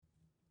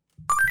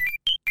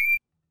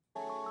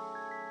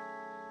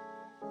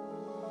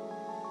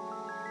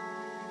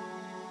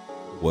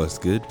What's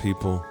good,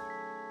 people?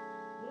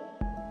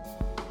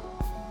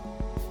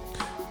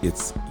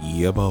 It's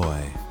your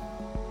boy,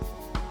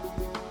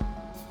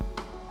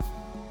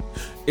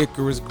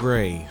 Icarus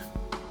Gray.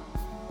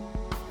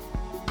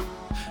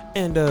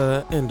 And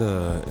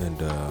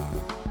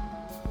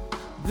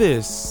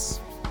this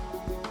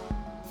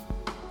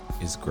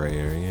is Gray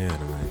Area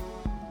Anime.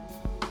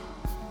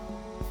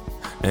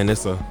 And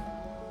it's a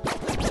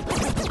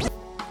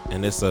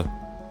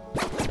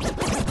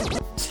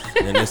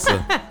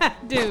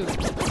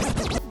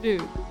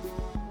Dude,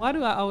 why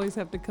do I always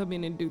have to come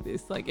in and do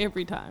this like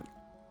every time?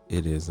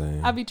 It is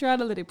a. I be trying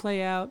to let it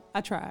play out.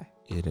 I try.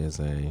 It is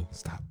a.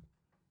 Stop.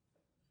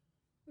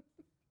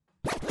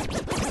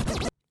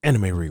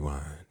 Anime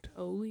Rewind.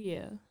 Oh,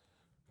 yeah.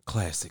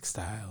 Classic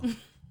style.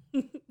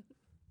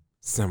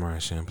 Samurai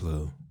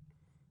Champloo.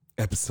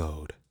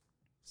 Episode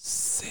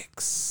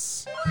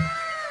 6.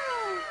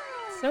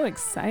 So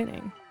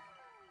exciting.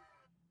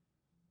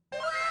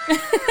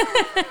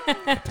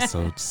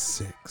 Episode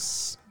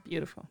 6.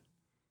 Beautiful.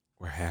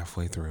 We're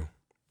halfway through.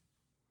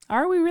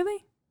 Are we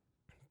really?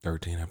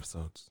 13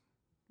 episodes.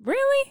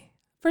 Really?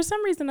 For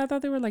some reason, I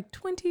thought there were like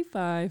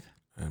 25.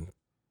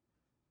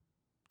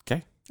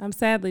 Okay. I'm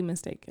sadly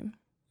mistaken.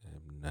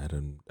 I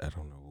don't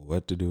know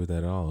what to do with that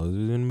at all other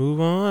than move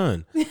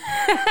on.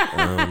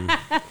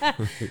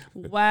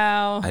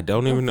 Wow. I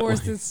don't even know. The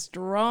force is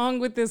strong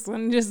with this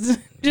one. Just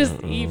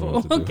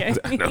evil. Okay.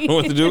 I don't know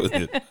what to do with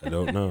it. I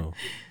don't know.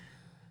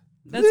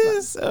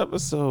 This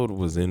episode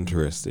was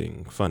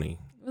interesting, funny.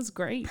 It was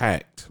great.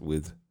 Packed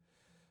with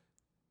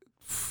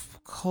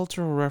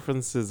cultural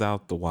references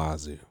out the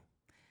wazoo.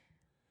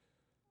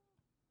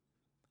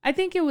 I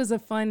think it was a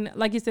fun,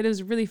 like you said, it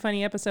was a really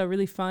funny episode,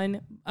 really fun,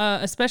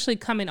 especially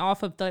coming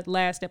off of the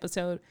last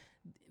episode.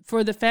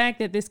 For the fact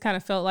that this kind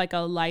of felt like a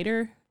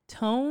lighter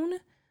tone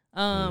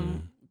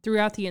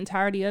throughout the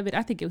entirety of it,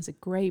 I think it was a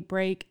great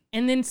break.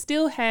 And then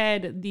still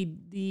had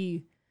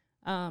the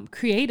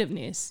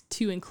creativeness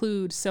to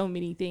include so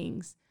many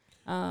things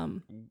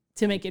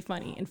to make it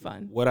funny and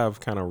fun. What I've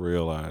kind of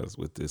realized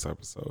with this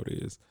episode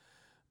is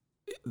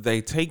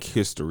they take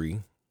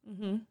history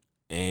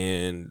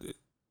and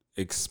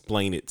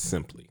explain it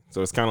simply.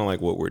 So it's kind of like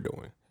what we're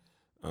doing.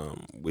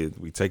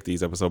 We take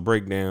these episode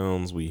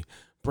breakdowns, we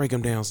break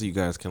them down so you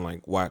guys can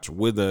like watch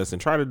with us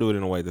and try to do it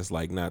in a way that's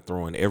like not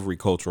throwing every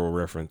cultural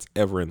reference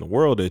ever in the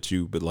world at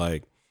you, but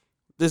like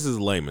this is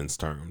layman's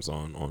terms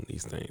on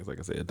these things. Like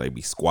I said, they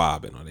be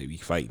squabbing or they be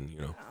fighting, you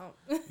know,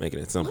 making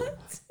it simple.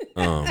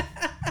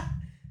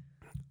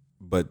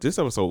 But this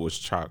episode was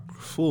chock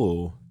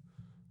full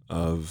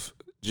of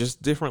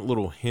just different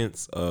little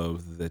hints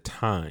of the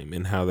time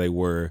and how they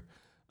were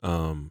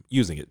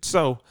using it.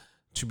 So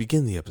to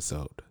begin the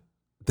episode,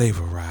 they've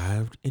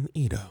arrived in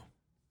Edo.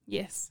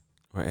 Yes.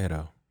 Or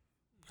Edo.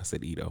 I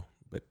said Edo,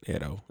 but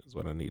Edo is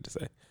what I need to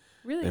say.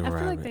 Really? They've I feel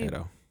like arrived in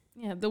Edo.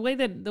 Yeah, the way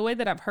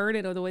that I've heard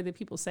it or the way that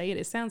people say it,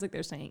 it sounds like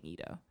they're saying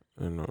Edo.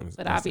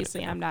 But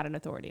obviously I'm not an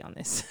authority on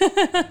this.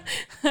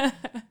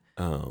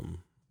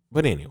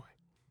 But anyway,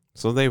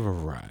 so they've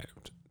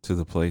arrived to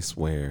the place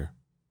where,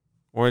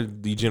 or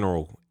the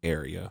general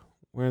area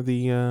where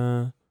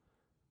the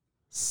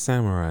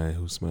samurai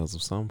who smells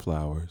of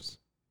sunflowers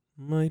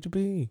might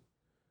be.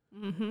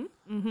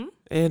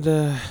 And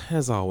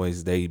as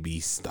always, they be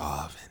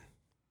starving.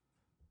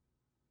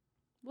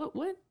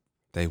 What?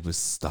 They was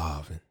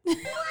starving.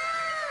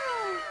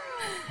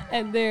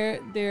 And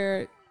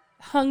their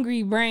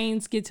hungry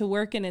brains get to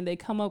working and they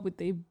come up with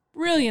a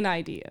brilliant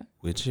idea.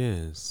 Which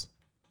is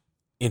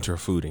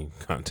interfooding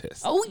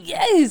contest. Oh,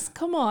 yes.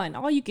 Come on.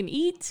 All you can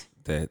eat.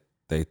 That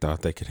they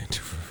thought they could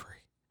enter for free.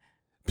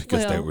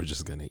 Because they were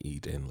just going to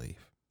eat and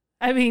leave.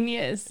 I mean,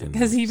 yes.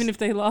 Because even if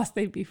they lost,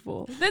 they'd be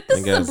full.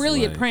 This is a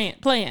brilliant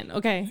plan,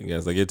 okay? I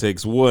guess like it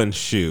takes one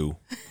shoe.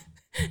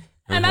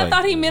 And I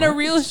thought he meant a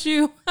real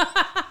shoe.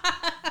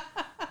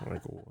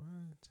 Like what?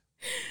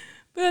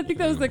 But I think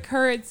that was the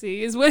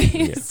currency is what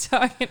he was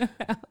talking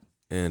about.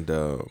 And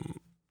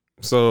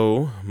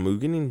so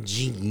Mugen and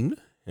Jean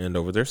hand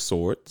over their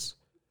swords.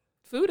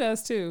 Fu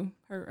does too.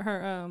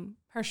 Her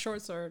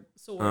short sword.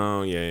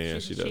 Oh yeah,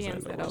 she does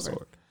hand over a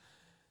sword.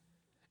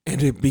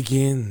 And it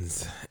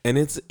begins, and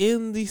it's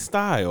in the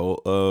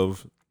style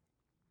of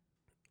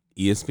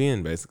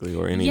ESPN, basically,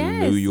 or any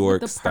New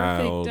York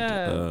styled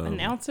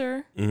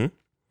announcer,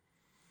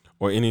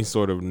 or any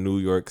sort of New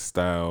York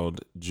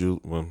styled.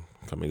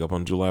 Coming up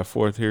on July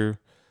 4th here,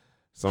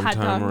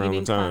 sometime around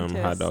the time,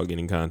 hot dog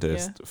eating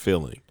contest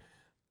filling.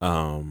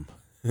 And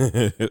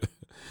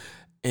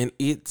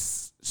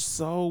it's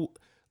so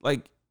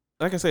like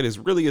I said, it's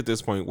really at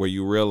this point where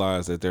you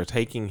realize that they're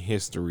taking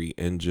history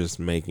and just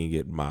making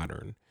it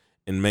modern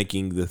and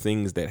making the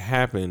things that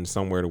happened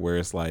somewhere to where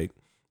it's like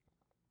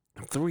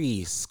 4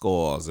 years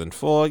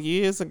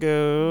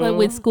ago. But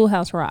with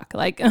Schoolhouse Rock,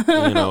 like, you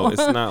know,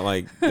 it's not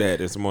like that.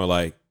 It's more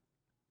like,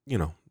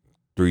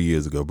 3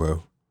 years ago,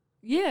 bro.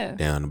 Yeah.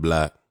 Down the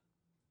block,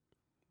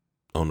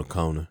 on the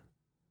corner,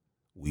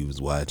 we was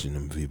watching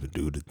them people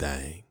do the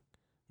thing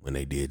when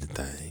they did the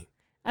thing.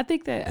 I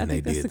think that's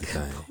a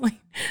good point.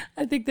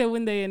 I think that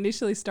when they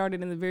initially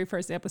started in the very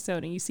first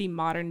episode and you see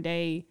modern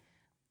day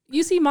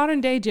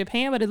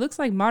Japan, but it looks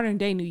like modern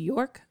day New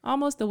York,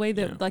 almost the way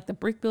that like the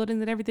brick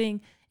buildings and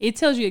everything. It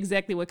tells you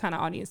exactly what kind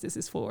of audience this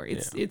is for.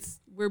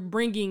 We're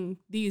bringing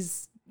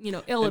these,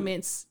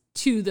 elements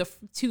to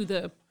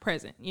the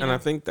present. And I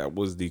think that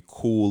was the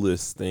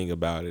coolest thing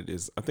about it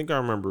is I think I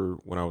remember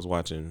when I was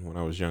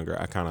younger,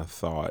 I kind of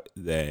thought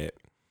that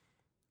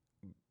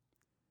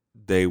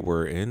they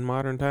were in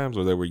modern times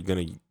or they were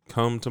going to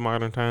come to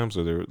modern times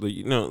or they're,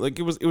 like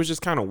it was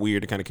just kind of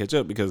weird to kind of catch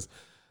up because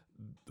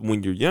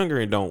when you're younger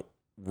and don't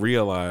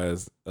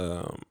realize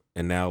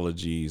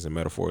analogies and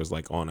metaphors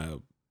like on a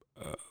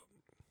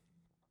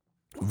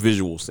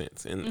visual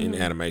sense in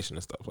animation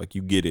and stuff, like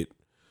you get it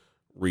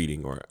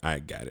reading, or I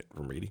got it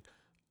from reading.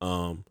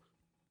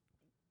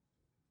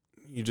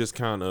 You just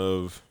kind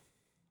of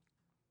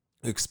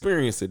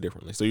experience it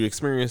differently. So you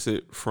experience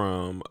it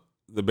from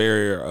the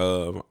barrier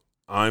of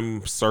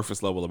I'm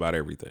surface level about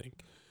everything.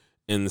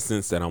 In the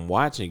sense that I'm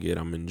watching it,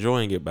 I'm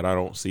enjoying it, but I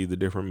don't see the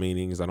different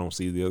meanings. I don't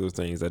see the other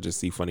things. I just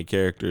see funny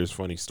characters,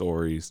 funny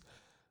stories,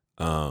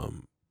 so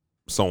on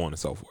and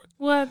so forth.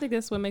 Well, I think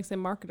that's what makes it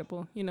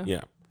marketable,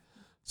 Yeah.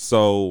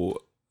 So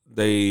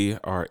they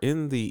are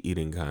in the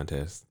eating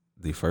contest.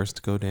 The first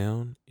to go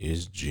down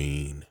is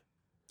Gene.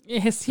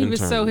 Yes, he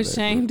was so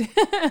ashamed.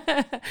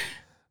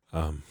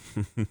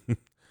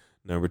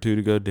 Number 2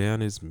 to go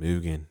down is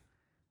Mugen.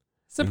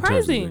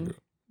 Surprising.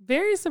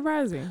 Very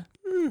surprising.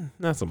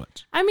 Not so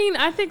much. I mean,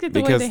 I think that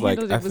the way they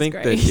handled it was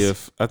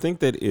great. I think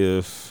that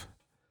if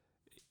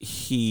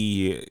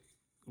he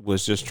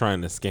was just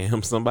trying to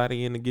scam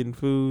somebody into getting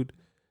food,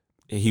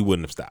 he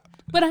wouldn't have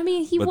stopped. But I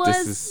mean, he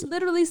was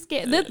literally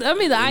scammed. I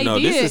mean, the idea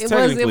this is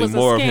technically it was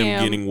more a of scam.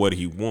 him getting what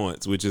he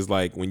wants, which is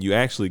like when you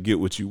actually get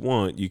what you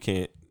want, you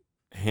can't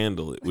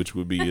handle it, which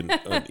would be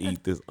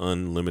eat this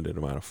unlimited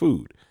amount of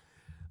food.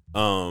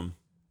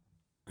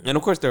 And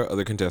of course, there are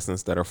other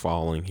contestants that are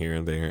following here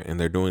and there, and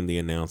they're doing the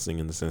announcing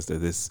in the sense that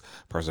this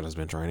person has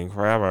been training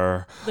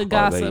forever. The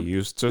gossip. They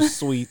used to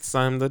sweets.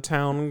 I'm the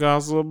town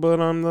gossip, but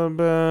I'm the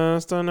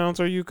best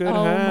announcer you could have.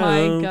 Oh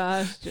my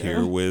gosh, Joe.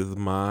 Here with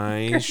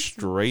my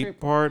straight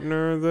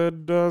partner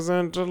that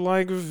doesn't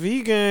like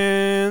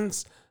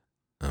vegans.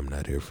 I'm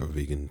not here for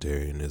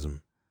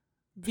vegetarianism.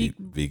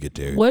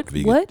 Vegetarian. What?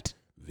 What?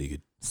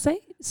 Vegan.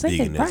 Say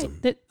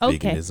veganism. it right.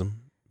 Okay. Veganism.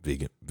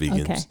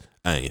 Vegans. Okay.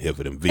 I ain't here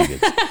for them vegans.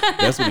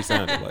 That's what he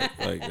sounded like.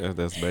 Like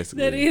that's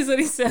basically. That is what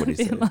he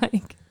sounded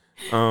like.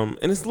 And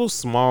it's little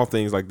small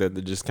things like that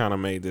just kind of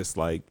made this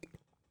like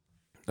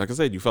I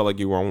said, you felt like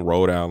you were on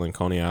Rhode Island,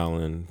 Coney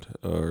Island,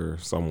 or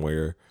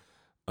somewhere,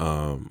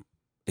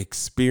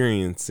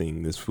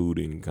 experiencing this food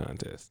eating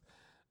contest.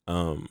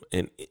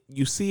 And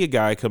you see a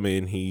guy come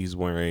in. He's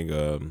wearing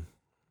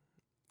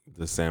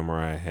the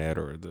samurai hat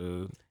or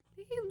the.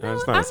 No,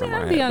 it's not a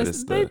samurai hat, but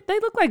it's they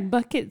look like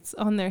buckets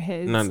on their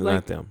heads.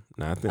 Not them.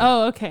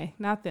 Oh, okay.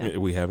 Not them.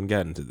 We haven't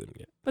gotten to them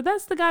yet. But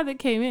that's the guy that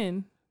came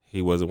in.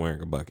 He wasn't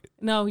wearing a bucket.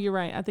 No, you're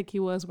right. I think he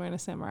was wearing a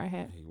samurai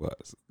hat. He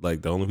was.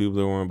 Like, the only people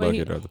that were wearing a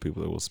bucket are the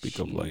people that will speak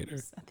shoes. up later.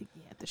 I think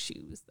he had the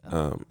shoes,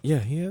 though. Yeah,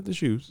 he had the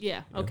shoes.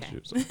 Yeah,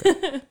 okay.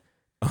 Okay.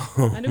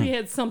 I knew he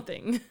had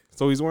something.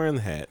 So he's wearing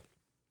the hat.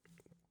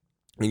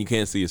 And you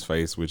can't see his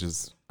face, which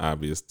is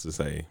obvious to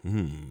say,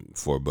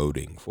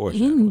 foreboding,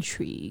 foreshadowing.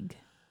 Intrigue.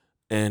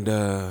 And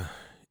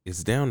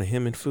it's down to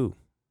him and Fu.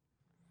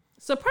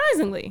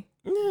 Surprisingly.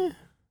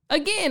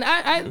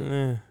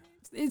 Again,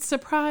 it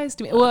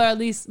surprised me. Well, at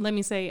least let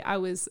me say I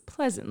was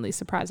pleasantly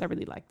surprised. I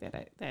really liked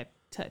that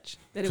touch.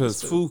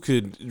 Because Fu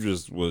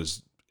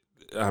was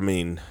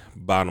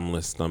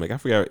bottomless stomach. I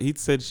forgot. He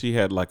said she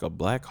had like a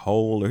black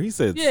hole, or he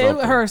said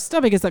something. Her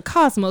stomach is a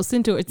cosmos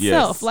into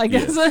itself.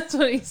 Yes. That's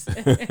what he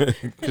said.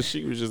 Because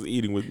she was just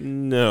eating with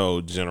no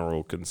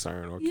general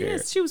concern or care.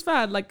 Yes, she was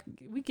fine. Like,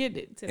 we get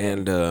it today.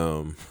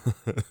 And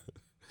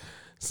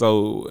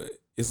so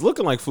it's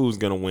looking like Fu's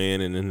gonna win,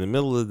 and in the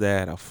middle of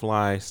that, a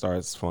fly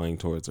starts flying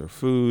towards her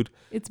food.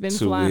 It's been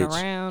flying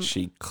around.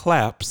 She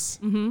claps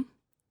to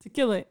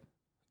kill it,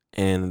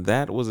 and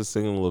that was a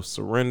signal of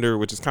surrender,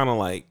 which is kind of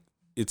like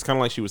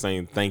she was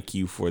saying thank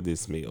you for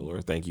this meal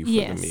or thank you for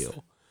the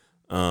meal.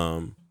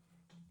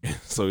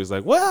 So he's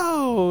like,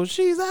 "Whoa,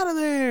 she's out of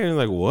there!" And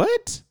like,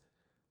 what?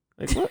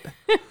 Like what?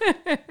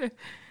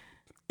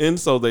 And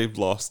so they've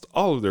lost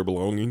all of their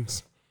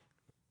belongings.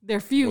 Their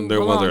few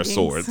belongings. Their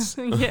swords.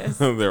 Yes.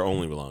 Their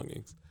only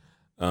belongings.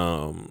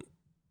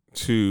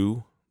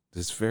 To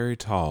this very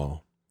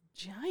tall,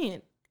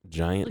 giant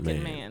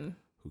man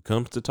who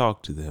comes to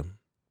talk to them,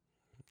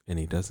 and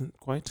he doesn't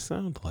quite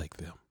sound like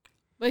them.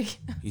 But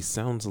he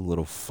sounds a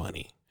little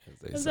funny.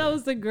 That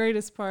was the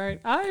greatest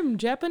part. I'm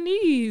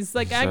Japanese.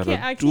 Like, I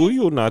can't. Do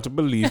you not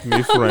believe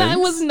me, friends? I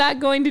was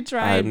not going to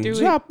try and do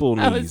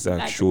Japanese,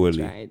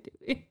 actually.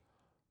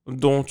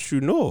 Don't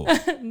you know?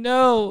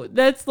 No,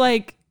 that's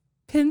like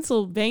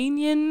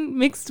Pennsylvanian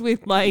mixed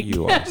with like.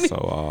 You are so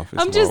off.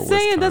 I'm just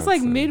saying Wisconsin. That's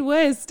like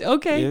Midwest.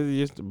 Okay.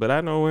 Yeah, but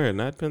I know where,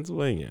 not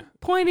Pennsylvania.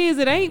 Point is,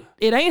 it ain't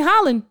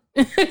Holland.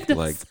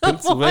 Like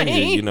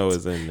Pennsylvania, you know,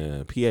 is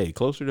in PA,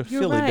 closer to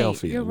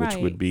Philadelphia, which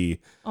would be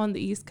on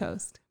the East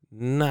Coast.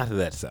 Not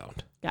that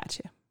sound.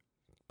 Gotcha.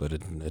 But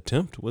an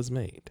attempt was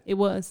made. It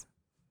was.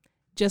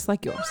 Just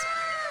like yours.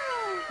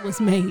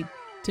 Was made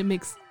to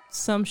mix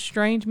some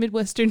strange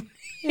Midwestern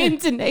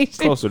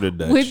intonation. Closer to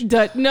Dutch. With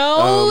Dutch.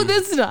 No,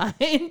 that's not.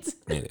 It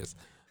is.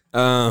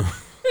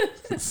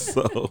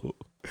 So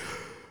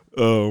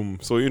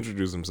he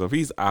introduced himself.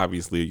 He's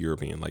obviously a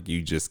European. Like,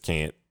 you just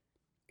can't.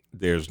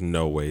 There's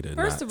no way to.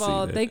 First of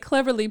all, they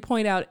cleverly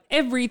point out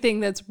everything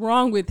that's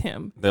wrong with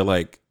him. They're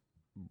like,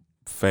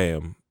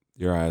 fam,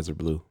 your eyes are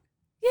blue.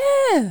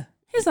 Yeah,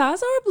 his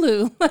eyes are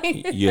blue.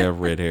 You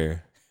have red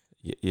hair.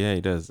 Yeah,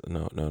 he does.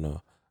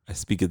 No. I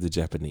speak of the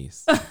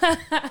Japanese.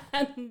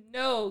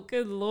 No,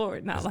 good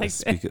Lord, not like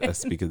that. I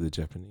speak of the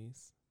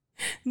Japanese.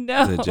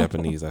 No. The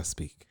Japanese I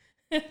speak.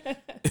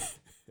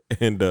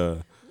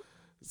 And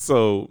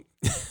so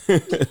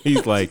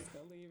he's like,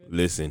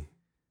 listen.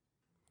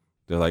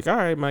 They're like, all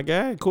right, my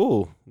guy,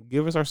 cool.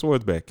 Give us our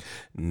swords back.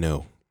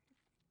 No.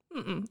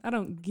 I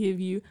don't give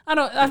you.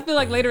 I feel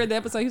like later in the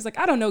episode, he was like,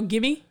 I don't know,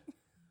 gimme.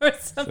 Or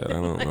something. Said, I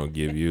don't know,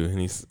 give you. And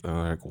he's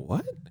like,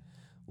 what?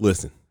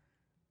 Listen,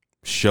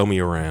 show me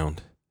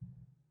around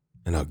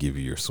and I'll give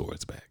you your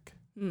swords back.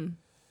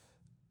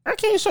 I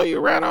can't show you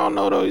around. I don't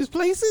know those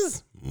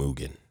places.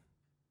 Mugen.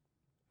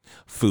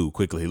 Fu,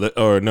 quickly.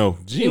 Or no,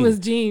 Gene. It was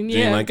Gene,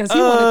 yeah. Like, because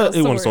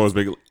he wanted swords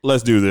back.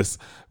 Let's do this.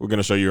 We're going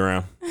to show you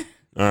around.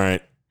 All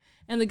right.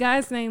 And the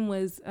guy's name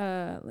was,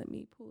 let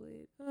me pull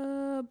it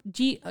up,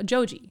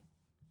 Joji.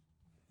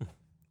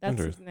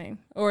 That's his name.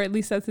 Or at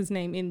least that's his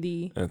name in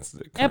the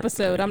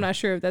episode. Name. I'm not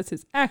sure if that's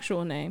his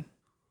actual name.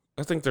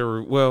 I think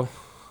well,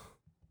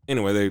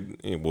 anyway,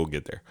 we'll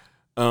get there.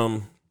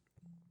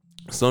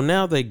 So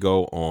now they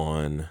go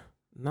on,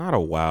 not a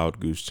wild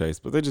goose chase,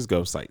 but they just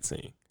go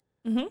sightseeing.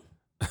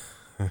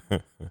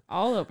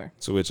 All over.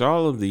 To which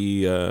all of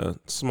the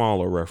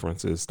smaller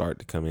references start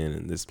to come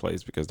in this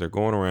place because they're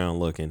going around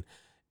looking.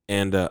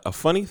 And a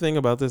funny thing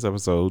about this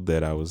episode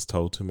that I was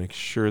told to make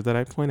sure that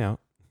I point out,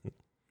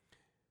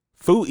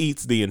 Fu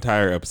eats the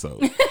entire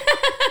episode.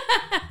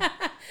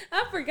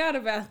 I forgot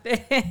about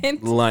that.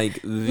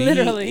 Like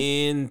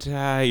the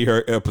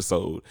entire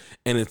episode.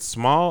 And it's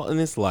small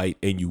and it's light,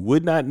 and you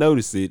would not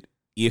notice it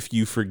if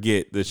you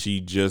forget that she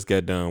just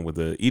got done with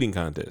the eating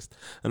contest.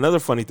 Another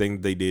funny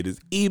thing they did is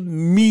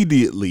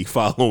immediately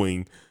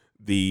following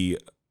the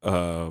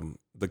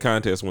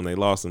contest when they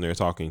lost and they're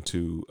talking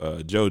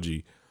to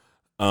Joji,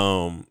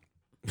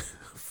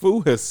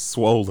 Fu has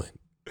swollen.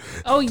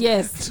 Oh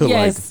yes, to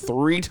like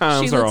 3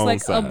 times her own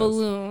like size. A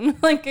balloon,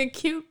 like a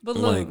cute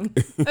balloon.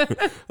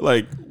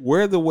 Like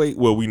where the weight?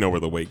 Well, we know where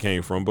the weight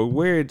came from, but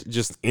where it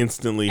just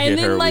instantly hit her. And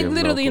then, like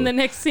literally in the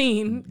next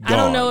scene, gone. I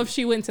don't know if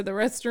she went to the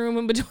restroom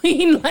in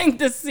between like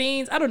the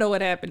scenes. I don't know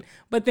what happened,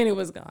 but then it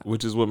was gone.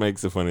 Which is what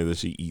makes it funny that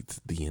she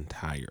eats the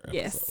entire episode.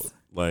 Yes.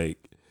 Like,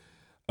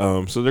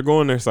 so they're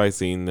going there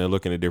sightseeing. They're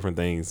looking at different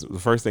things. The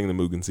first thing the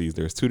Mugen sees,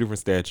 there's 2 different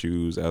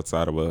statues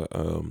outside of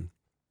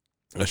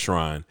a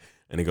shrine.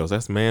 And he goes,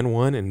 that's man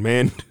 1 and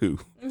man 2.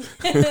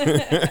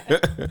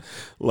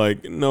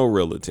 Like, no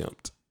real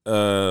attempt.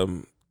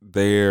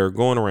 They're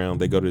going around.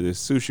 They go to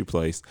this sushi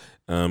place.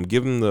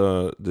 Give them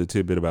the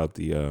tidbit about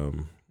the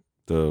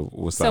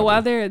wasabi. So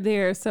while they're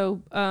there,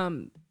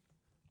 Gene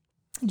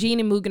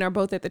and Mugen are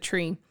both at the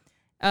tree,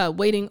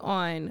 waiting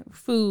on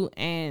Fu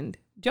and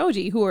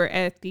Joji, who are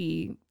at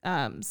the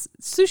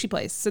sushi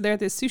place. So they're at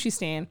this sushi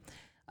stand.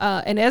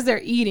 And as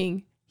they're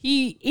eating,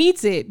 he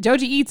eats it.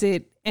 Joji eats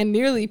it. And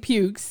nearly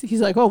pukes. He's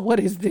like, "Oh, what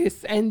is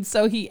this?" And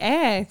so he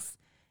asks,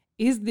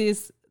 "Is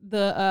this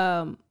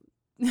the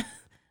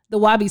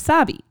wabi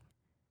sabi?"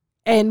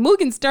 And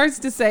Mugen starts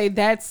to say,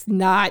 "That's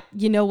not.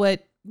 You know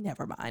what?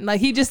 Never mind."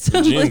 Like he just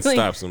Gene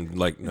stops him.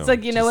 Like, no, it's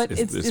like you know what?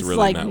 It's really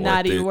like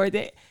not even worth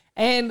it.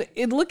 And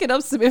looking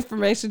up some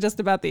information just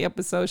about the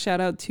episode.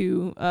 Shout out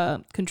to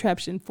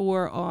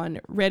Contraption4 on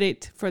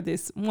Reddit for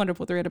this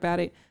wonderful thread about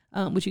it,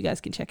 which you guys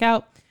can check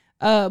out.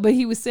 But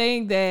he was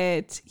saying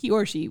that he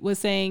or she was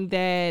saying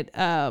that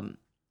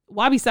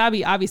wabi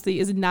sabi obviously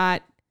is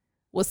not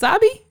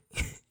wasabi,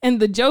 and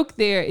the joke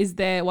there is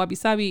that wabi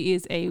sabi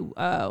is a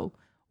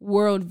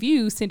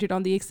worldview centered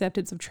on the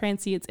acceptance of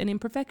transience and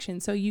imperfection.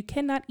 So you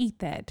cannot eat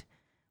that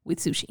with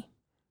sushi.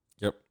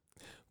 Yep,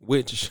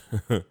 which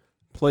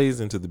plays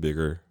into the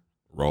bigger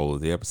role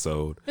of the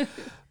episode.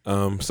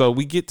 So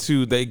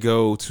they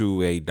go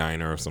to a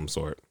diner of some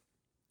sort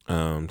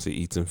to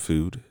eat some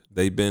food.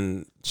 They've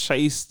been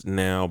chased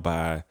now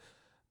by,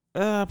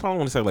 I probably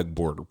want to say like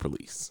border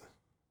police.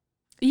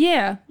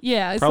 Yeah.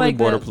 It's probably like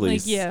border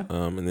police. Like, yeah.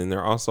 And then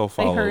they're also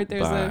followed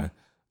by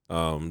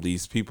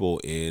these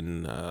people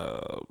in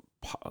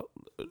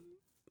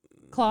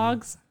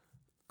clogs.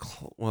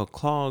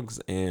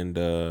 Clogs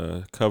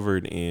and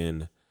covered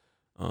in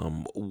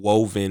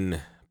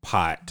woven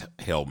pot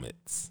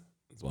helmets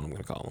is what I'm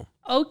going to call them.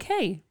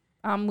 Okay.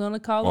 I'm going to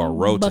call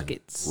them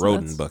buckets.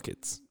 Rodent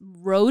buckets.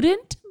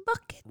 Rodent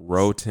bucket?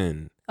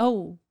 Roten.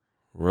 Oh.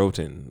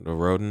 Roten. The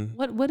Roten.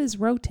 What is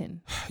Roten?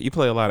 You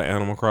play a lot of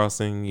Animal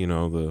Crossing, you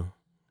know, the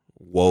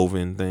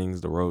woven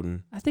things, the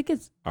Roten. I think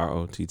it's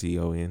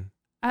Rotton.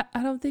 I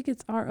don't think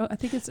it's R-O. I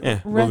think it's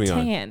moving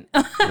on. rattan.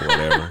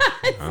 Whatever.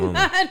 It's I don't know.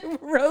 not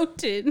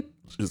Roten.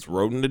 It's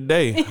Roten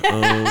today.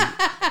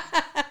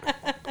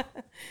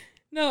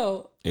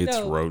 No. It's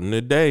no. Roten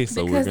today.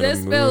 So because we're gonna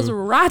that spells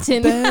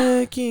rotten.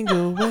 backing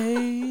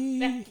away.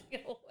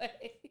 Backing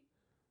away.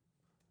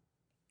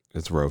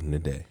 It's Roten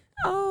today.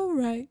 All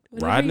right.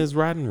 Rotten is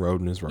rotten.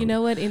 Roten is rotten. You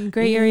know what? In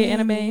gray area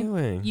anime,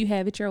 Anyway. you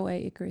have it your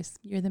way, Icarus.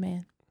 You're the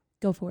man.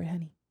 Go for it,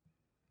 honey.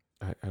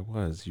 I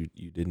was. You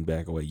didn't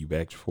back away. You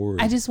backed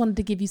forward. I just wanted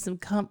to give you some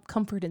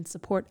comfort and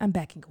support. I'm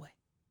backing away.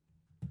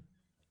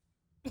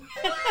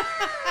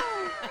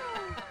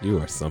 You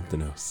are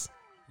something else.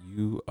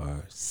 You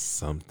are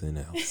something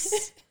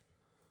else.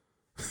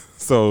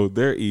 So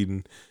they're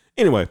eating.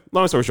 Anyway,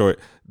 long story short,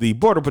 the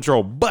Border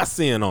Patrol busts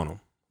in on them.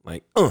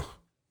 Like, At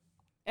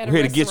we're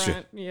here to get you.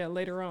 Yeah,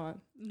 later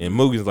on. And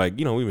Mugen's like,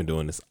 you know, we've been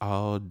doing this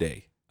all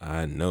day.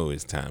 I know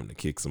it's time to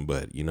kick some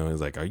butt. You know,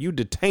 he's like, are you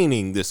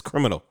detaining this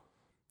criminal?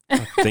 I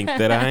think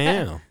that I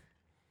am.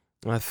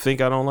 I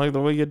think I don't like the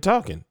way you're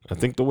talking. I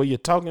think the way you're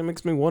talking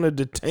makes me want to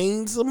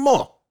detain some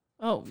more.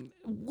 Oh,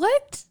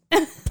 what?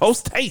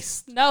 Post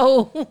haste.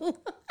 No.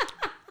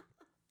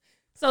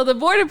 So the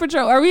Border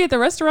Patrol. Are we at the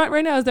restaurant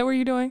right now? Is that what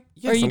you're doing?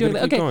 Yes, or are you I'm doing gonna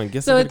that? keep Okay. going.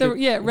 Guess So I'm at gonna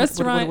the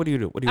restaurant. What do you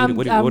do? What do I'm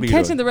you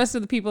catching doing? the rest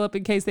of the people up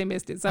in case they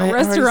missed it. So I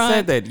restaurant. already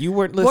said that. You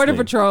weren't listening. Border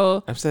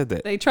Patrol. I've said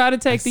that. They try to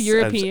take the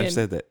European. I've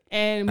said that.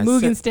 And I Mugen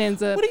said-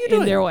 stands up What are you in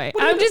doing? their way.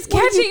 What are you I'm doing? just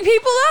What are you- catching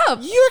people up.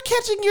 You're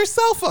catching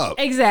yourself up.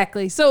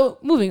 Exactly. So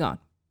moving on.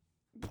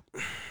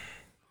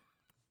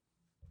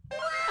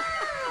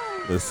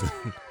 Listen,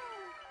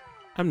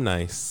 I'm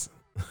nice.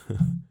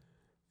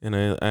 And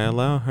I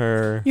allow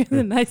her You're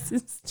the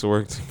nicest. to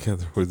work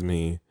together with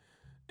me.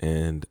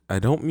 And I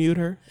don't mute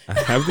her. I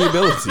have the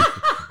ability.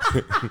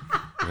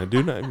 I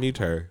do not mute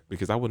her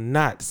because I will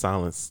not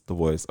silence the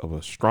voice of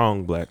a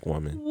strong black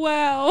woman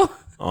Wow.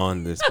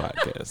 on this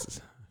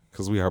podcast.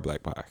 Because we are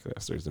black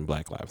podcasters and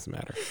Black Lives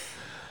Matter.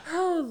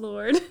 Oh,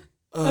 Lord.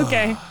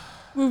 Okay.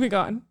 Moving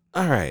on.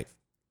 All right.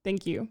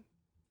 Thank you.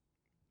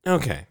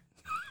 Okay.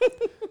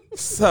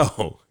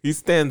 So he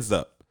stands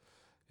up.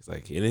 He's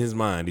like, in his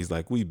mind, he's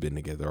like, we've been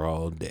together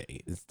all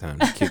day. It's time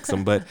to kick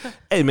some butt.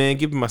 Hey, man,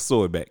 give me my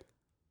sword back.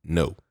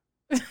 No.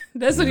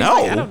 That's what he's No.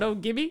 like. I don't know.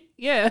 Gimme.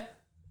 Yeah.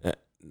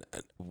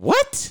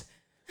 What?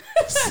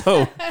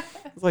 So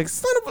it's like,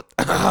 son of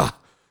a.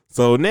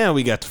 So now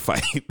we got to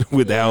fight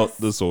without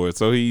the sword.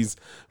 So he's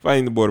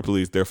fighting the border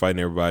police. They're fighting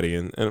everybody.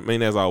 And I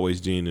mean, as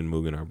always, Gene and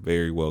Mugen are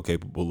very well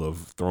capable of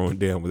throwing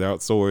down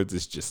without swords.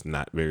 It's just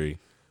not very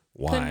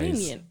wise.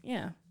 Convenient.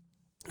 Yeah.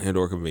 And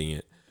or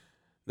convenient.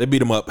 They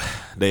beat him up.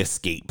 They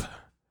escape.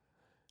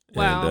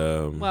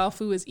 Wow. And, While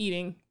Fu is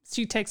eating,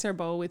 she takes her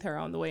bowl with her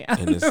on the way out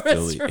of And is the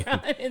still eating.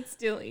 restaurant and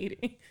still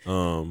eating.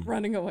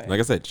 Running away. Like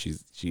I said, she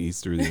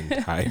eats through the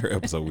entire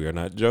episode. We are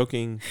not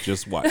joking.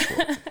 Just watch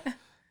for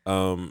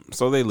it.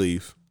 So they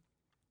leave.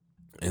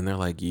 And they're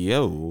like,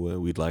 yo,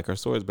 we'd like our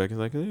swords back. He's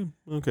like,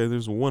 okay,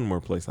 there's one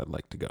more place I'd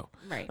like to go.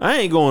 Right. I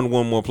ain't going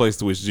one more place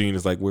to which Gene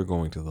is like, we're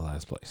going to the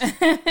last place.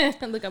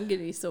 Look, I'm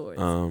getting these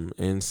swords.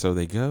 And so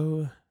they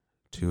go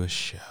to a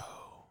show.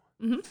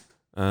 Mm-hmm.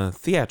 A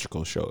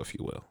theatrical show, if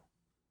you will.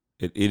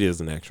 It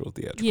is an actual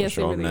theatrical Yes,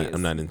 show. it really is.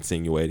 I'm not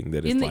insinuating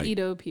that it's In the like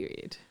Edo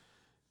period.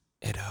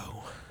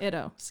 Edo.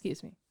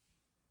 Excuse me.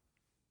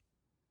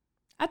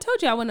 I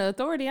told you I want an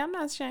authority. I'm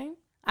not ashamed.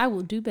 I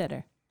will do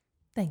better.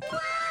 Thank you.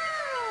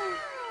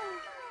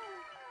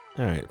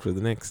 All right, for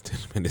the next 10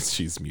 minutes,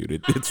 she's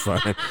muted. It's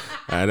fine.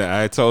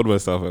 I told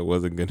myself I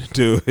wasn't going to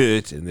do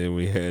it, and then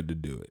we had to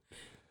do it.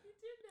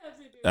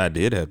 I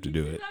did have to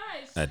do it.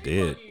 I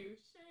did.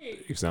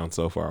 You sound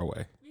so far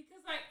away.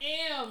 Because I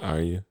am.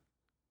 Are you?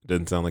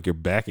 Doesn't sound like you're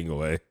backing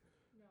away.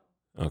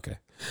 No. Okay.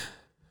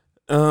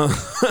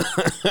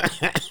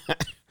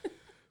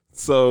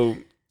 So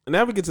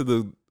now we get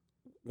to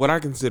what I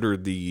consider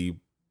the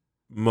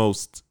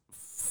most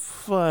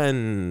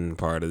fun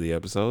part of the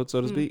episode,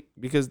 so to speak,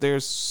 because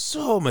there's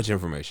so much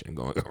information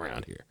going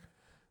around here.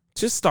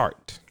 To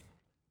start,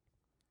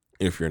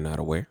 if you're not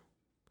aware,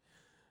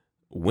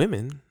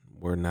 women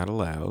were not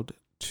allowed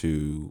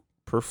to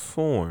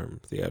perform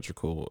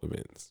theatrical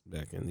events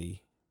back in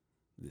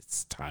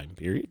this time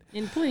period.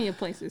 In plenty of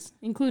places,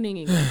 including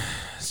England.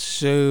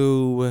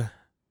 So,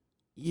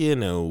 you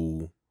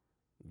know,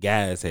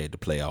 guys had to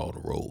play all the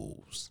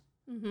roles.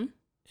 Mm-hmm.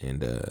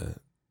 And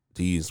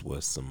these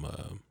was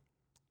some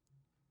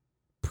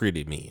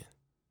pretty men.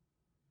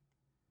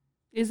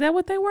 Is that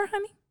what they were,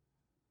 honey?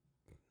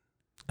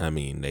 I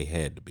mean, they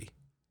had to be.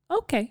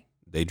 Okay.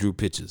 They drew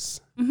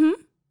pictures. Mm-hmm.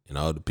 And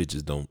all the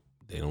pictures don't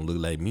look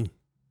like me.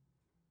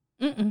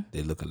 Mm-mm.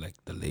 They look like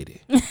the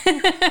lady.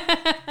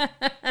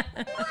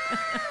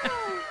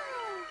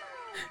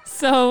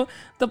 So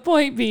the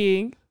point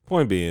being,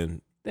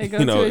 they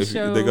go to a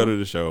show. They go to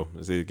the show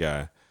and see the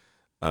guy.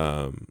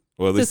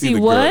 Well, they To see see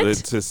the what? girl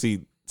to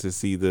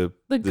see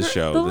the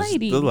show. the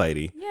lady. The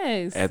lady.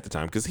 Yes. At the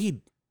time, because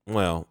he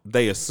well,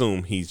 they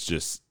assume he's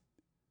just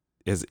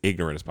as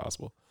ignorant as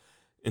possible.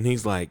 And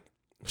he's like,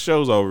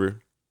 show's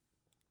over.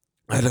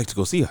 I'd like to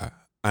go see her.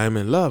 I am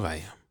in love, I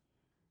am.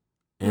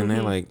 And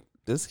they're like,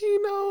 does he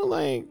know?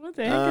 Like, what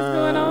the heck is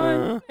going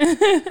on?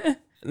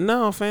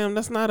 No, fam,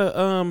 that's not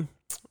a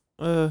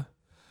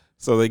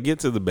So they get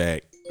to the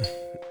back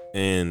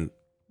and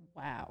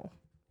wow.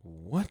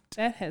 What?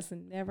 That has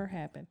never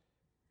happened.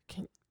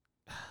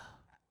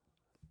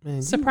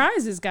 Man,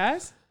 surprises,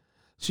 guys.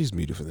 She's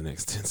muted for the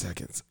next 10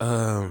 seconds.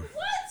 What?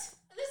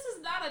 This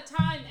is not a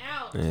time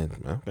out.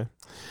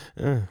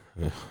 Okay.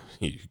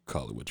 You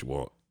call it what you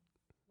want.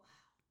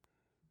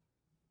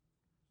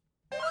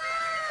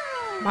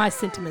 My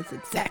sentiments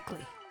exactly.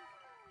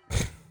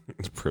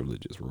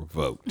 Privilege is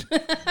revoked.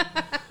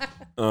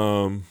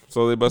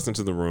 So they bust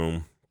into the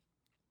room,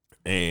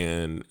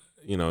 and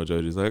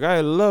Joji's like,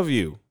 "I love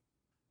you,"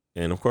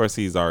 and of course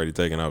he's already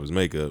taken off his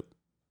makeup.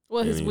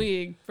 Well, his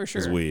wig for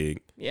sure. His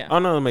wig. Yeah. Oh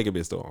no, the makeup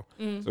is still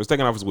on. So he's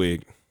taking off his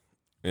wig,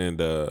 and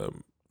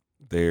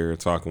they're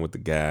talking with the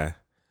guy,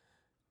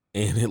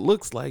 and it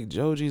looks like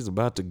Joji's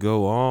about to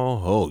go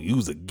all, "Oh,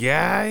 you's a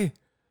guy,"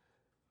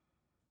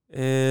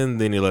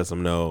 and then he lets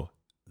him know,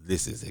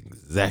 "This is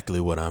exactly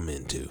what I'm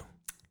into.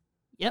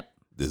 Yep.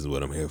 This is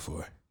what I'm here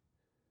for.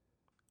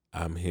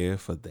 I'm here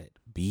for that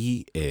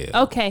BL."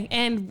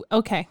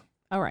 Okay.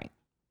 All right.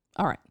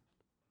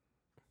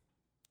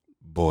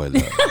 Boy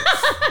love.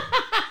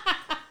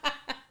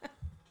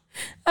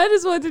 I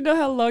just wanted to know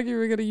how long you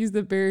were going to use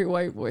the Barry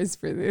White voice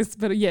for this,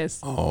 but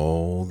yes.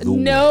 All the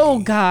no,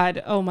 way.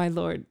 God. Oh, my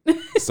Lord.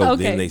 So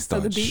okay, then they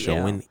start the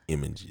showing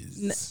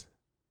images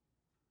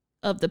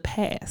of the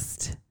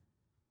past.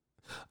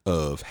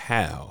 Of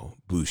how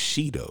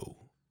Bushido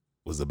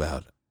was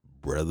about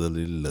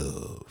brotherly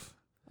love.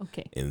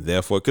 Okay. And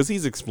therefore, because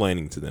he's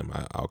explaining to them,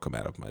 I'll come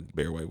out of my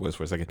Barry White voice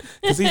for a second,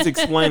 because he's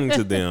explaining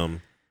to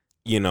them,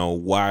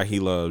 why he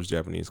loves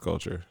Japanese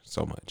culture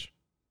so much.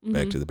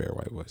 Back to the Barry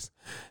White voice.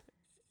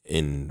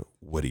 And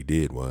what he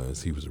did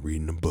was he was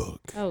reading a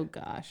book. Oh,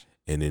 gosh.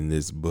 And in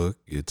this book,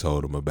 it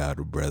told him about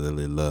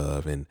brotherly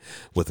love. And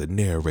what the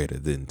narrator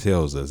then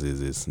tells us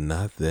is it's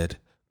not that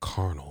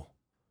carnal.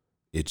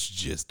 It's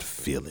just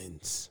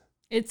feelings.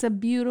 It's a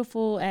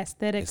beautiful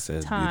aesthetic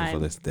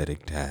Beautiful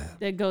aesthetic time.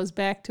 that goes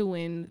back to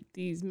when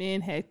these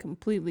men had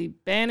completely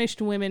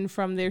banished women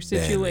from their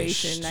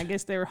situation. I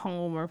guess their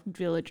home or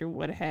village or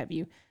what have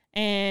you.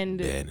 And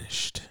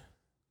banished.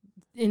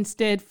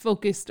 Instead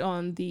focused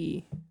on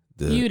the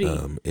beauty.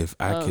 If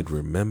I could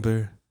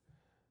remember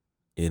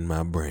in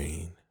my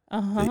brain,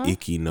 the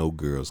Icky No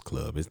Girls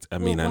Club. I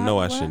know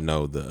I should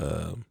know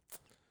the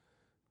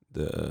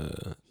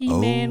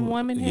He-Man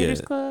Woman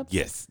Haters Club?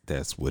 Yes,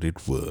 that's what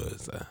it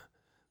was.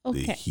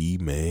 Okay. The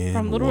He-Man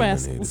from Little Woman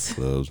Rascals. Haters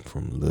Clubs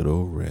from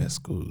Little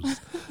Rascals.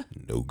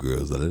 No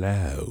girls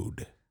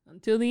allowed.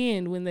 Until the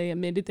end when they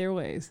amended their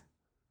ways.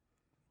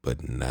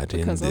 But not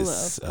in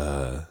this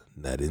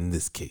not in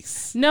this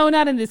case. No,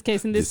 not in this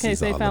case. In this case,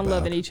 they all found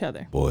love about in each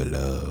other. Boy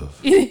love.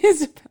 It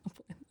is about boy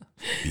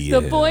love. Yeah.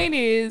 The point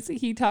is,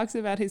 he talks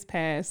about his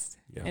past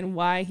Yeah. and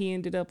why he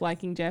ended up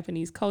liking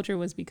Japanese culture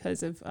was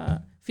because of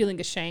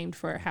feeling ashamed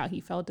for how he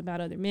felt about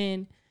other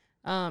men.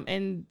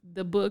 And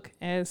the book,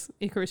 as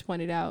Icarus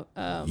pointed out,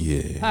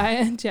 by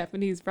a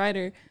Japanese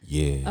writer,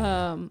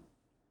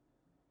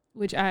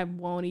 which I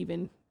won't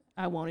even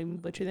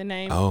butcher the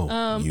name.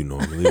 Oh, you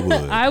normally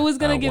would. I was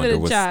gonna give it a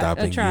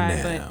try,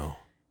 you but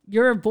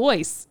your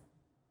voice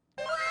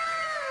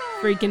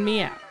freaking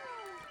me out.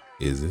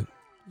 Is it?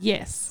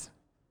 Yes.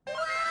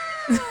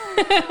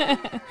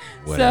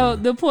 So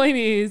the point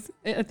is,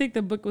 I think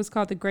the book was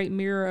called The Great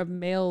Mirror of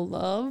Male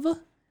Love.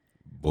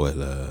 Boy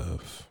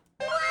love.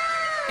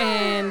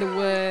 And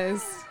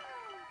was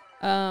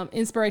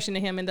inspiration to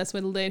him, and that's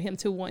what led him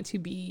to want to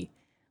be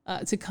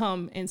to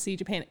come and see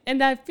Japan.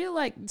 And I feel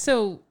like,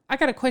 so I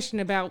got a question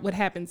about what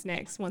happens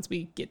next once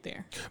we get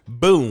there.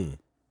 Boom.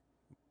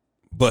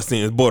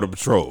 Busting in Border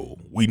Patrol.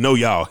 We know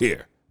y'all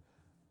here.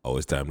 Oh,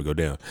 it's time to go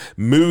down.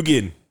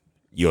 Mugen,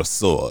 your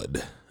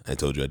sword. I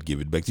told you I'd give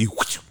it back to you.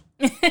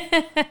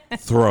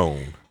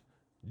 Throne.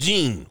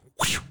 Jean.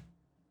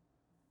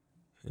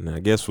 And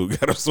I guess we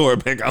got her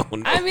sword back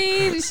on. I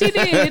mean, she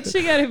did.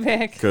 She got it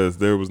back. Because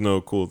there was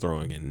no cool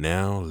throwing. And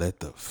now let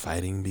the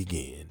fighting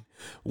begin.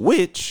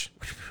 Which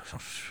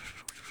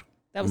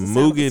that was the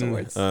sound of the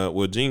Mugen, swords.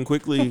 well, Jean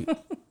quickly,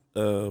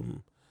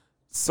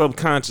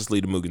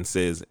 subconsciously to Mugen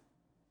says,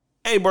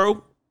 "Hey,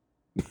 bro,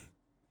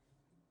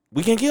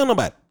 we can't kill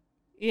nobody."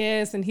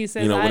 Yes, and he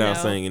says, without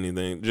saying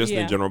anything, just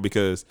in general,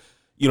 because,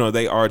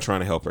 they are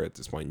trying to help her at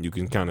this point. You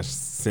can kind of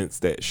sense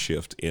that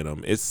shift in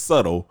them. It's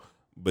subtle,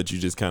 but you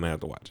just kind of have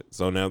to watch it.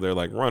 So now they're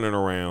like running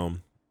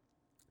around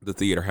the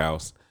theater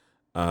house,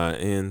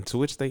 and to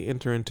which they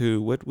enter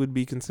into what would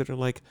be considered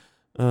like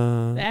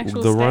the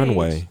actual the stage,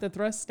 runway. the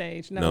thrust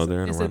stage. No,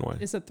 they're in a runway.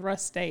 It's a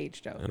thrust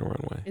stage, Joe. In a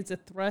runway. It's a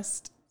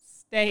thrust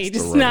stage. It's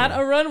It's a not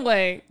runway. a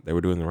runway. They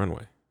were doing the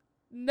runway.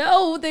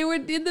 No, they were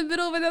in the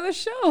middle of another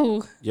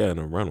show. Yeah, in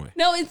a runway.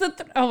 No, it's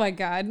oh my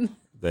God.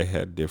 they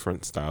had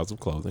different styles of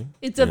clothing.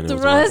 It's a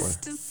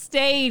thrust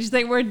stage.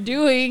 They were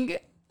doing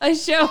a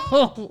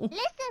show.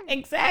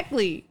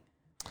 Exactly.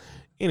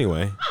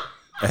 Anyway,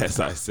 as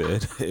I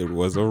said, it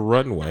was a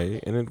runway,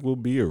 and it will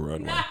be a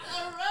runway. Not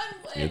a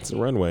runway. It's a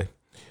runway.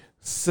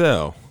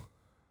 So,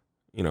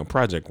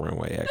 Project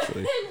Runway,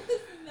 actually. It was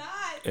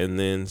not. And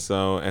then,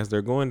 so as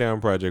they're going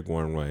down Project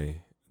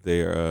Runway,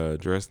 they're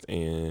dressed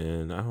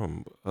in,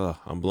 I'm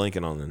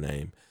blanking on the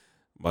name,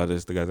 but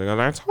it's the guys that go,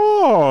 "I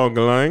talk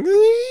like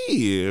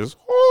this."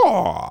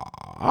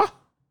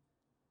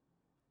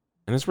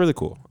 And it's really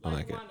cool. I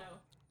like it.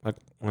 Like,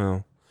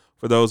 well,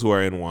 for those who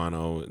are in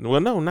Wano,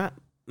 well, no, not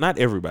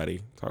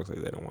everybody talks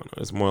like that in Wano.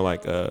 It's more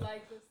like the samurai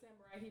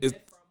he it's-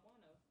 met from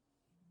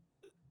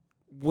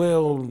Wano.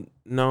 well,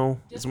 no,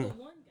 Just the one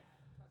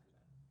guy.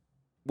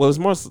 well, it's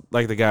more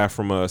like the guy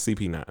from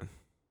CP9.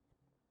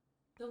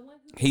 The one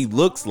who He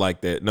looks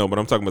like that. No, but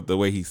I'm talking about the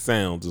way he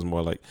sounds is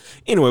more like.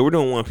 Anyway, we're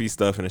doing One Piece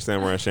stuff in a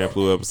Samurai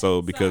Champloo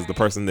episode because the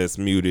person that's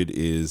muted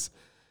is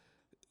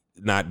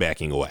not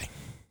backing away.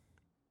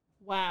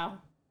 Wow.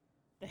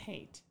 The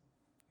hate.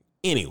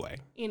 Anyway,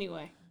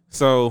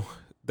 so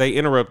they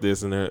interrupt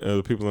this, and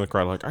the people in the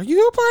crowd are like, "Are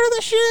you a part of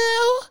the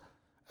show?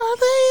 Are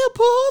they a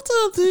part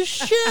of the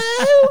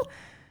show?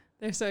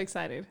 They're so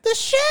excited. The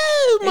show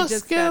It must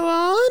just go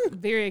on."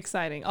 Very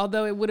exciting.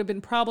 Although it would have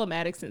been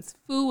problematic since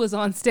Fu was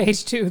on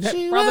stage too. That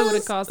She probably would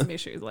was. have caused some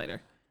issues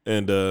later.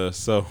 And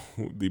so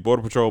the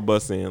Border Patrol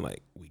busts in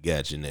like, "We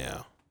got you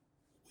now.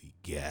 We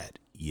got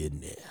you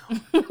now.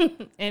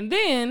 And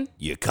then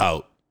You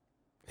caught.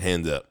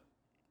 Hands up."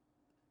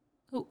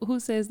 who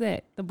says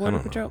that? The Border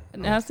don't know. Patrol.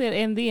 And I said,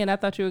 and then I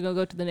thought you were gonna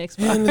go to the next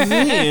part. And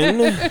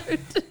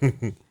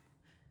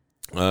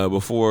then,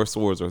 before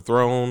swords are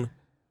thrown,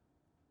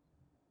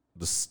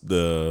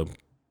 the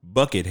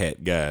bucket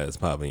hat guys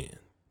pop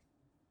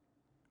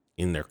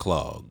in their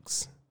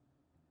clogs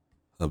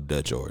of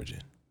Dutch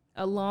origin.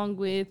 Along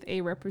with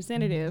a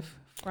representative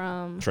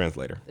from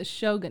Translator. the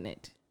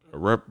shogunate. A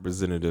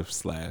representative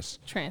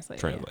 /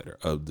 Translator.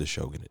 of the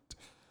shogunate.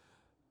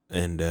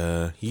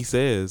 And he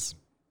says,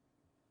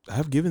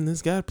 "I've given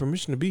this guy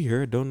permission to be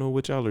here. I don't know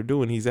what y'all are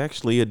doing. He's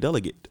actually a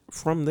delegate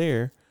from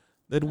there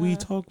that we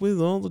talk with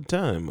all the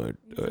time."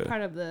 He's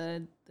part of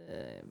the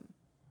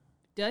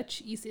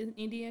Dutch East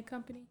India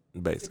Company.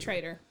 Basically. The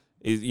trader.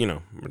 Is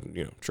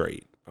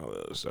trade, all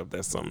that other stuff.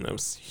 That's something that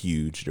was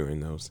huge during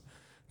those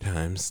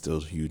times.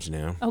 Still huge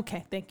now,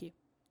 Okay, thank you.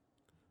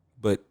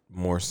 but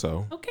more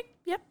so Okay,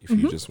 yep. if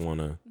you just want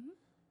to.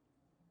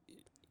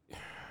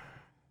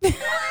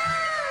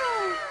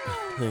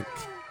 Like,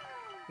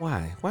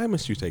 why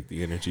must you take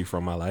the energy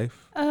from my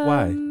life?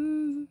 Why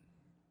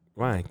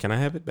can I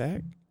have it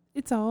back?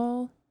 It's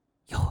all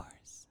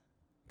yours.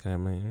 Can I have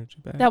my energy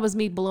back? That was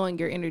me blowing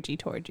your energy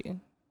toward you.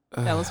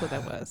 That was what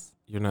that was.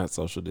 You're not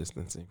social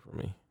distancing for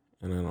me,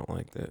 and I don't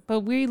like that.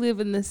 But we live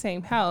in the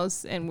same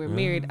house and we're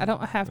married. I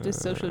don't have to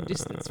social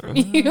distance from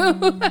you.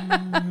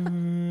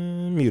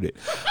 Mute it.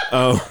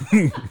 I'll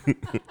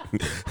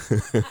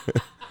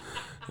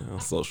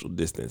social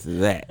distance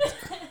that.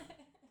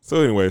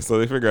 So anyway, so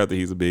they figure out that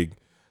he's a big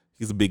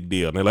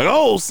deal. And they're like,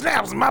 "Oh,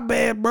 snaps, my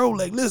bad, bro.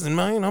 Like, listen,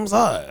 man, I'm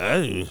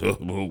sorry.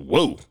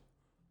 Whoa.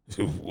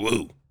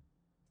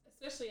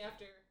 Especially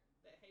after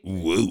that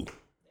Whoa.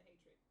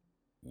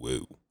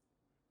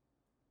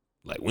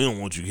 Like, we don't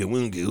want you here. We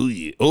don't care who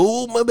you are.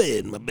 Oh, my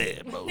bad,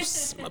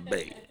 boss. My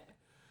bad.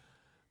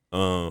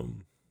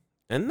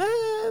 And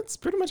that's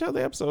pretty much how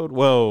the episode.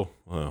 Well,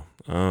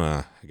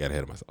 I got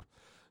ahead of myself.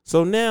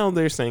 So now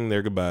they're saying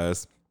their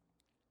goodbyes.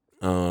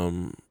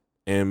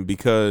 And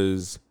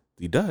because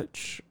the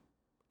Dutch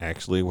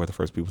actually were the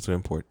first people to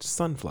import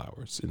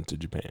sunflowers into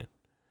Japan,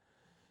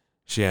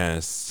 she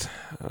asks,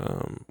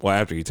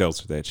 after he tells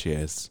her that, she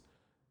asks,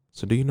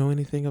 "So do you know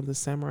anything of the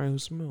samurai who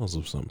smells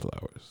of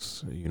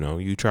sunflowers?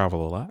 You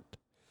travel a lot?"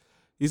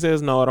 He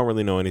says, "No, I don't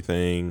really know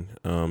anything.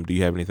 Do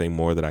you have anything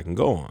more that I can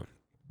go on?"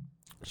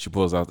 She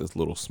pulls out this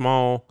little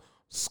small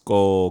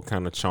skull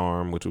kind of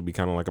charm, which would be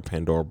kind of like a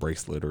Pandora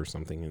bracelet or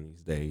something in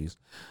these days.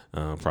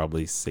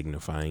 Probably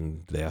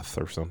signifying death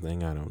or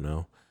something. I don't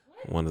know.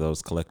 One of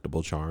those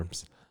collectible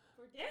charms.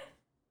 For death?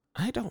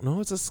 I don't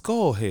know. It's a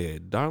skull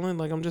head, darling.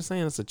 Like, I'm just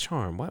saying it's a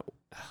charm. What?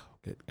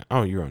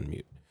 Oh, you're on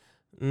mute.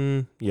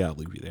 Yeah, I'll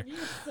leave you there.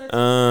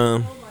 Oh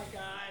my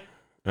God.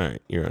 All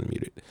right, you're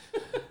unmuted.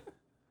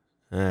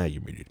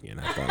 You're muted again.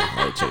 I thought I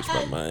might change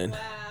my mind.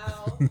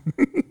 Wow.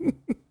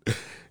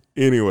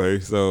 Anyway,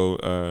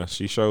 so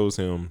she shows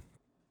him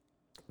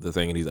the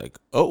thing, and he's like,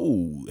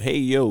 "Oh, hey,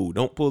 yo,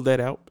 don't pull that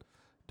out.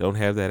 Don't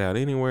have that out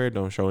anywhere.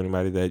 Don't show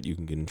anybody that. You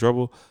can get in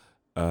trouble.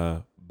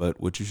 But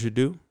what you should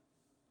do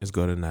is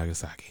go to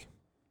Nagasaki.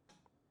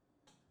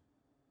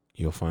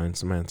 You'll find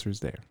some answers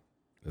there.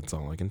 That's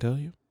all I can tell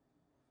you.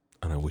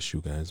 And I wish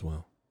you guys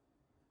well."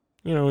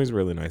 He's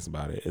really nice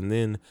about it. And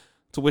then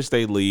to which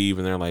they leave,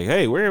 and they're like,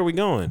 "Hey, where are we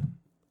going?"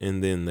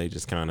 And then they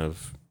just kind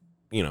of,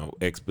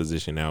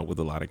 exposition out with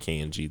a lot of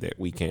kanji that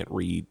we can't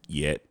read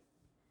yet.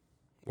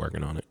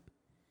 Working on it.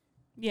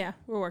 Yeah,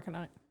 we're working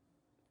on it.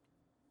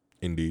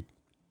 Indeed.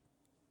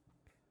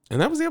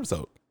 And that was the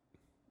episode.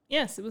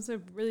 Yes, it was a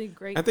really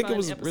great. I think fun it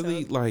was episode.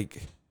 really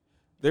like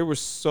there were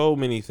so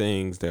many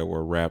things that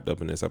were wrapped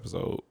up in this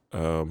episode.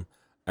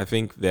 I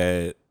think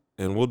that,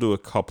 and we'll do a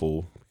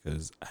couple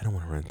because I don't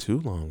want to run too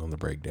long on the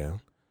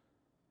breakdown.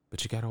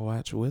 But you gotta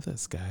watch with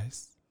us,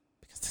 guys,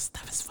 because this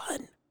stuff is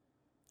fun.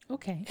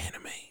 Okay.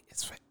 Anime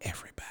is for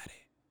everybody.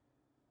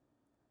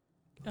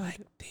 Don't Like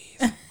do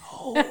these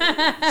hoes.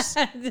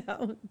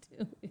 Don't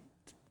do it.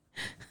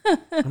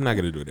 I'm not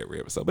gonna do it every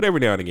episode, but every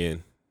now and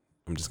again,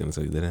 I'm just gonna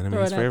tell you that anime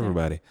Throw is it for out there.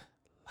 everybody.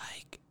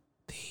 Like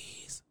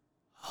these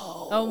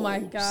hoes. Oh my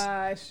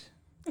gosh.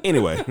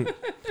 Anyway,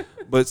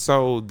 but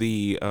so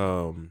the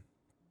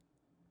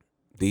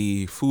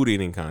food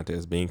eating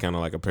contest being kind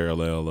of like a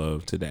parallel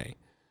of today.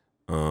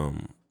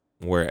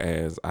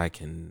 Whereas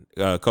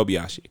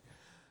Kobayashi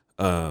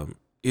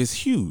is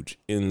huge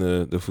in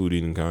the food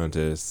eating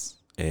contest,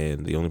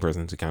 and the only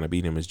person to kind of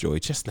beat him is Joey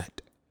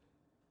Chestnut.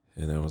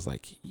 And that was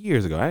like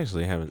years ago. I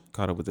actually haven't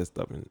caught up with this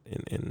stuff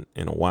in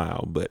a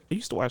while, but I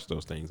used to watch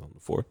those things on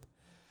the 4th.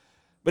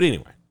 But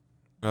anyway,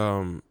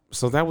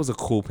 so that was a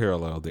cool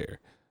parallel there.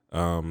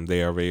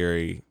 They are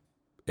very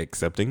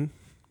accepting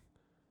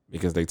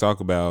because they talk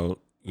about,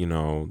 you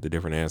know, the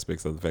different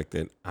aspects of the fact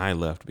that I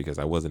left because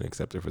I wasn't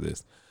accepted for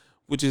this,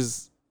 which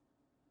is,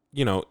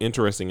 you know,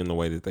 interesting in the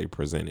way that they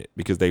present it,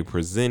 because they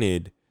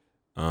presented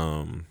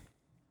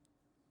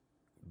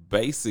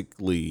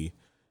basically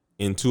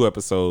in 2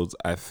 episodes,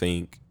 I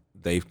think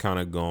they've kind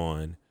of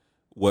gone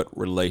what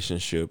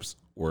relationships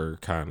were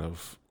kind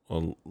of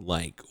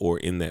like or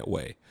in that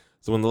way.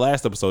 So in the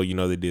last episode, you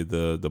know, they did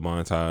the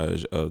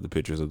montage of the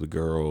pictures of the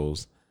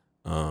girls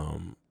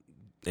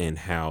and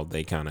how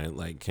they kind of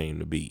like came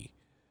to be.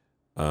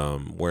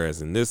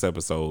 Whereas in this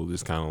episode,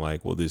 it's kind of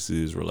like, well, this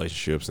is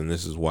relationships and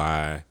this is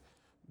why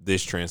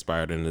this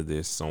transpired into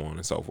this, so on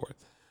and so forth.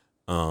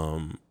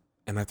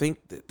 And I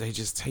think that they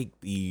just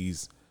take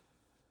these.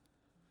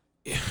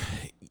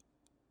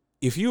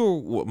 If you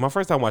were my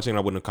first time watching,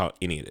 I wouldn't have caught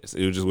any of this.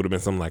 It just would have been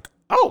something like,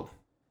 oh,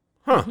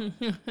 huh.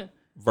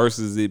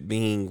 Versus it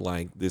being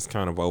like this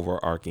kind of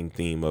overarching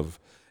theme of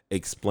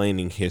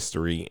explaining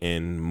history,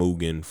 and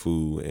Mugen,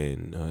 Fu,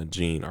 and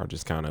Jean are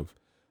just kind of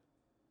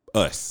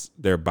us.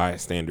 They're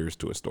bystanders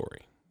to a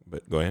story.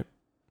 But go ahead.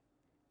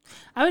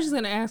 I was just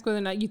going to ask whether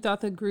or not you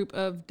thought the group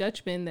of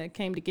Dutchmen that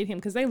came to get him,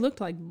 because they looked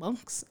like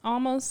monks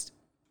almost,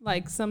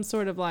 like some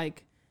sort of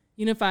like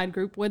unified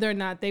group, whether or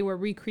not they were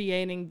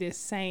recreating this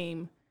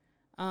same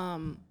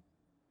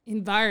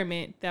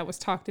environment that was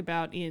talked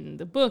about in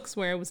the books,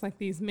 where it was like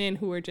these men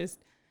who were just,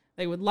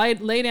 they would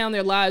lay down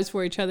their lives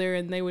for each other,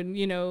 and they would,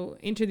 you know,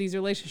 enter these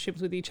relationships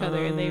with each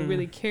other, and they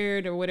really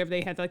cared or whatever.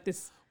 They had like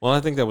this. Well,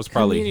 I think that was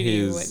probably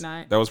his.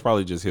 Whatnot. That was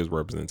probably just his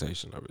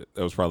representation of it.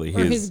 That was probably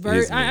his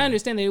version. I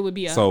understand that it would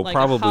be a so like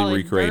probably a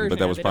recreated, but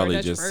that was probably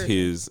Dutch just version.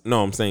 his.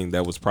 No, I'm saying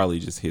that was probably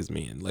just his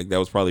men. Like that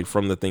was probably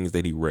from the things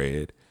that he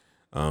read,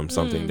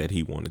 something that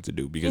he wanted to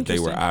do, because they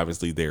were Interesting.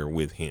 obviously there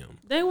with him.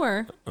 They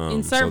were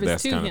in so service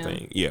that's to kind him. of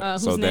thing. Yeah.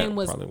 Whose So that name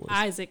was probably was.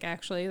 Isaac.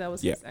 Actually, that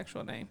was his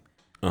actual name.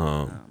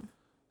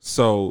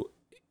 So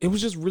it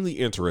was just really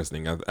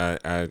interesting.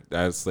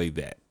 I'd say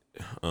that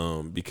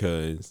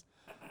because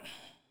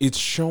it's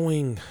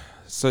showing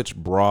such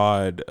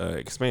broad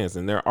expanse,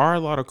 and there are a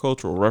lot of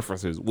cultural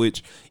references,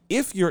 which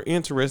if you're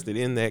interested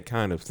in that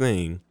kind of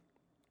thing,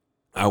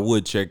 I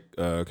would check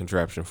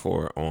Contraption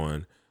 4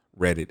 on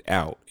Reddit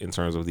out in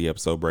terms of the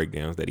episode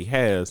breakdowns that he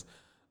has,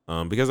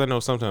 because I know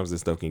sometimes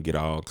this stuff can get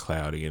all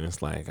cloudy and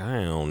it's like,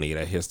 I don't need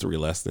a history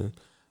lesson,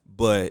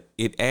 but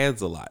it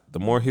adds a lot. The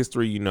more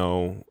history you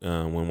know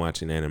when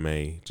watching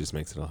anime just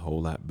makes it a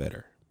whole lot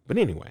better. But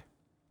anyway,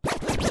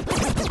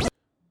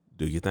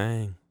 do your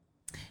thing.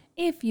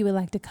 If you would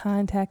like to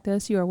contact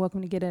us, you are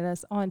welcome to get at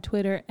us on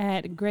Twitter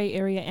at Gray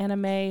Area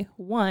Anime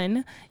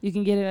 1. You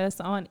can get at us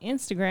on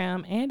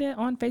Instagram and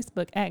on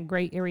Facebook at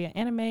Gray Area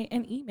Anime,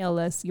 and email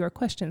us your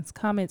questions,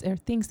 comments, or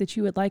things that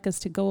you would like us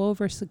to go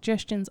over,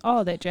 suggestions,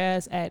 all that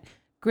jazz at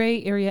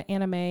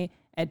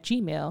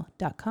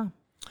grayareaanime@gmail.com.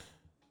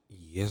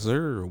 Yes,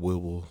 sir. We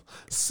will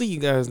see you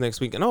guys next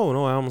week. And oh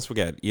no, I almost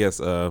forgot. Yes,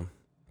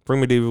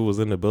 Prima Diva was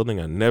in the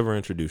building. I never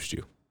introduced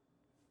you.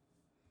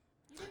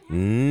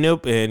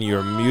 Nope, and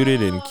you're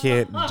muted and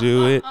can't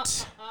do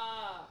it.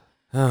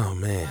 Oh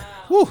man.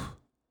 Whew.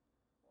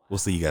 We'll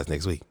see you guys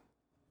next week.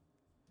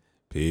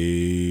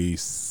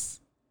 Peace.